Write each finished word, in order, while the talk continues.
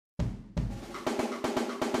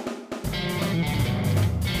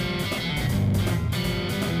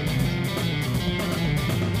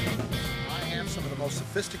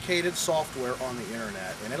sophisticated software on the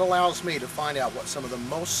internet, and it allows me to find out what some of the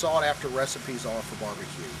most sought after recipes are for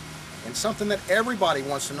barbecue. And something that everybody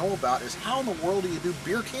wants to know about is how in the world do you do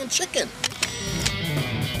beer can chicken?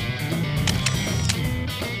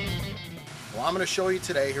 Well, I'm going to show you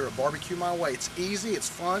today here at BBQMyWay. It's easy, it's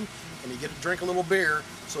fun, and you get to drink a little beer,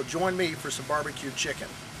 so join me for some barbecue chicken.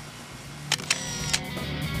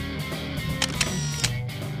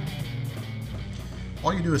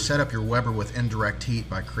 All you do is set up your Weber with indirect heat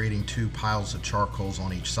by creating two piles of charcoals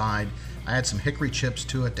on each side. I add some hickory chips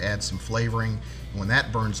to it to add some flavoring, and when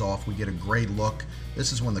that burns off we get a great look.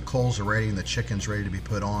 This is when the coals are ready and the chicken's ready to be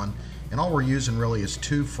put on. And all we're using really is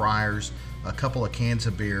 2 fryers, a couple of cans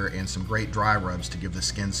of beer, and some great dry rubs to give the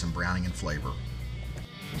skin some browning and flavor.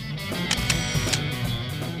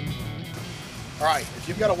 Alright, if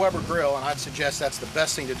you've got a Weber grill, and I'd suggest that's the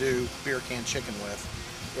best thing to do beer can chicken with,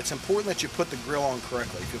 it's important that you put the grill on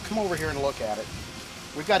correctly. If you'll come over here and look at it,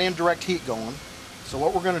 we've got indirect heat going. So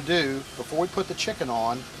what we're going to do before we put the chicken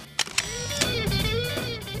on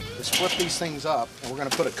is flip these things up, and we're going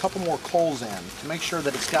to put a couple more coals in to make sure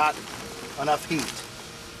that it's got enough heat.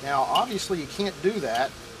 Now obviously you can't do that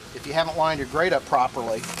if you haven't lined your grate up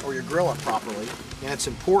properly or your grill up properly, and it's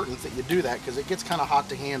important that you do that because it gets kind of hot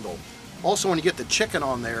to handle. Also, when you get the chicken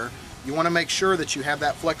on there, you want to make sure that you have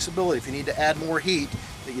that flexibility. If you need to add more heat,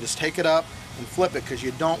 that you just take it up and flip it, because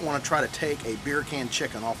you don't want to try to take a beer can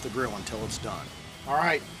chicken off the grill until it's done.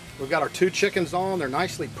 Alright, we've got our 2 chickens on. They're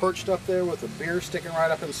nicely perched up there with the beer sticking right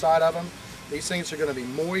up inside of them. These things are going to be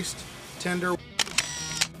moist, tender,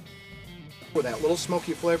 with that little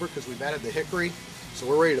smoky flavor because we've added the hickory. So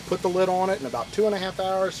we're ready to put the lid on it. In about 2.5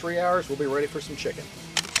 hours, 3 hours, we'll be ready for some chicken.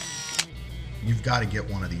 You've got to get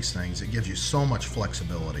one of these things. It gives you so much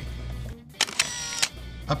flexibility.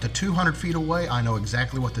 Up to 200 feet away, I know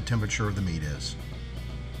exactly what the temperature of the meat is.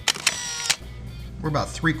 We're about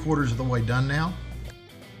 3/4 of the way done now.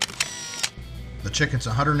 The chicken's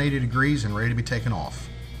 180 degrees and ready to be taken off.